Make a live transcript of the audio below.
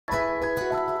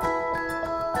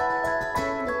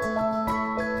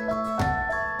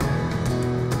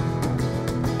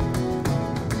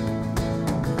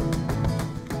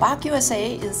Bak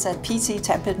USA is a PC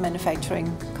tablet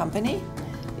manufacturing company.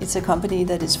 It's a company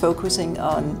that is focusing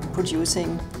on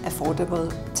producing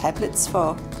affordable tablets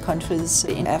for countries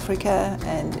in Africa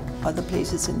and other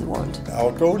places in the world.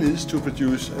 Our goal is to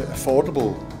produce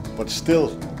affordable but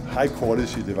still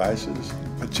high-quality devices,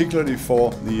 particularly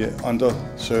for the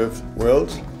underserved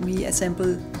world. We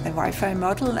assemble a Wi-Fi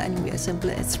model and we assemble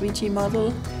a 3G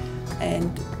model, and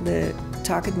the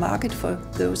target market for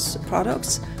those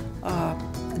products are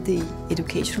the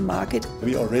education market.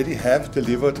 We already have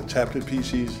delivered tablet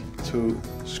PCs to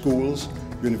schools,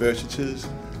 universities.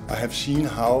 I have seen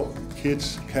how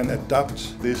kids can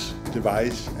adopt this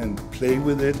device and play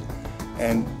with it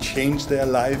and change their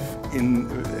life in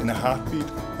a heartbeat,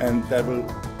 and that will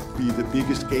be the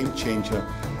biggest game changer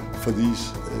for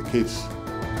these kids.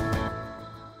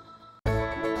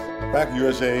 Bak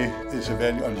USA is a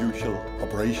very unusual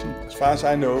operation. As far as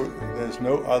I know, there's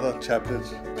no other tablet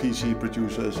PC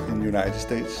producers in the United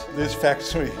States. This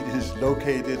factory is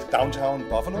located downtown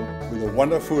Buffalo with a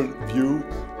wonderful view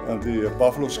of the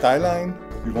Buffalo skyline.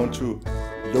 We want to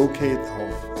locate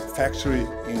our factory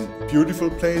in a beautiful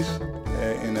place,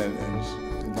 in an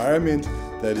environment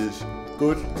that is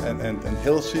good and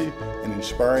healthy and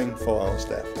inspiring for our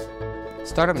staff.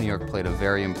 Startup New York played a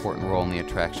very important role in the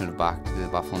attraction of Bak to the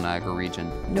Buffalo-Niagara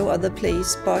region. No other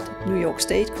place but New York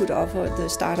State could offer the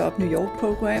Startup New York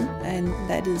program, and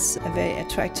that is a very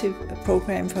attractive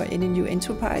program for any new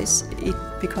enterprise. It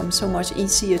becomes so much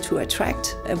easier to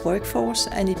attract a workforce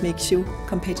and it makes you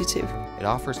competitive. It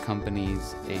offers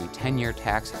companies a 10-year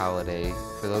tax holiday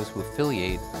for those who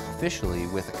affiliate officially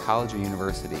with a college or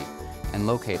university and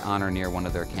locate on or near one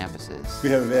of their campuses.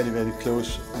 We have a very, very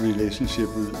close relationship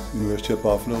with the University of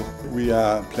Buffalo. We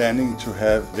are planning to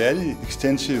have very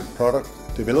extensive product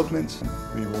development.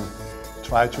 We will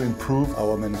try to improve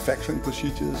our manufacturing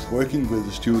procedures, working with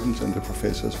the students and the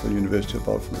professors for the University of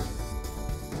Buffalo.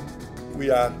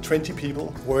 We are 20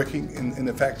 people working in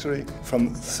the factory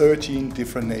from 13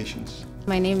 different nations.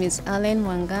 My name is Ellen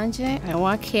Wanganje. I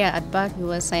work here at Bak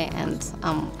USA and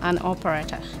I'm an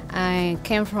operator. I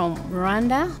came from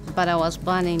Rwanda, but I was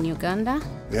born in Uganda.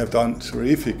 We have done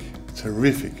terrific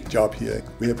job here.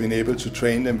 We have been able to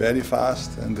train them very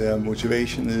fast and their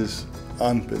motivation is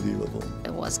unbelievable.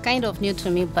 It was kind of new to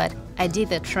me, but I did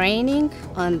the training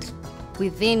and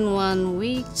within 1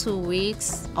 week, 2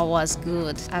 weeks, I was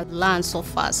good. I learned so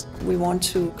fast. We want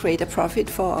to create a profit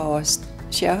for our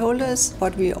shareholders,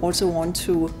 but we also want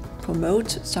to promote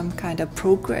some kind of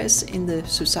progress in the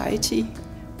society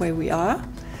where we are.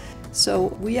 So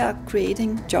we are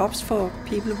creating jobs for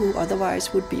people who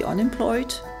otherwise would be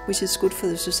unemployed, which is good for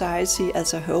the society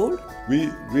as a whole. We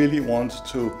really want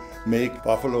to make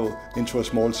Buffalo into a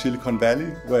small Silicon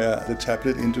Valley where the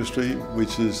tablet industry,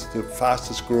 which is the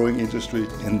fastest growing industry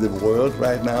in the world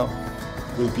right now,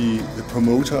 will be the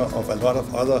promoter of a lot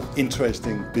of other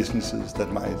interesting businesses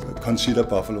that might consider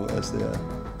Buffalo as their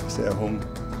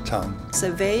hometown. It's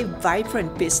a very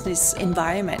vibrant business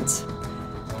environment.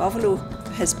 Buffalo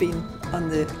has been on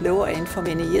the lower end for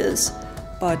many years,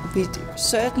 but we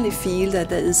certainly feel that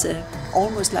there is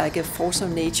almost like a force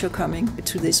of nature coming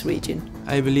to this region.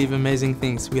 I believe amazing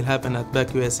things will happen at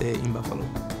Bak USA in Buffalo.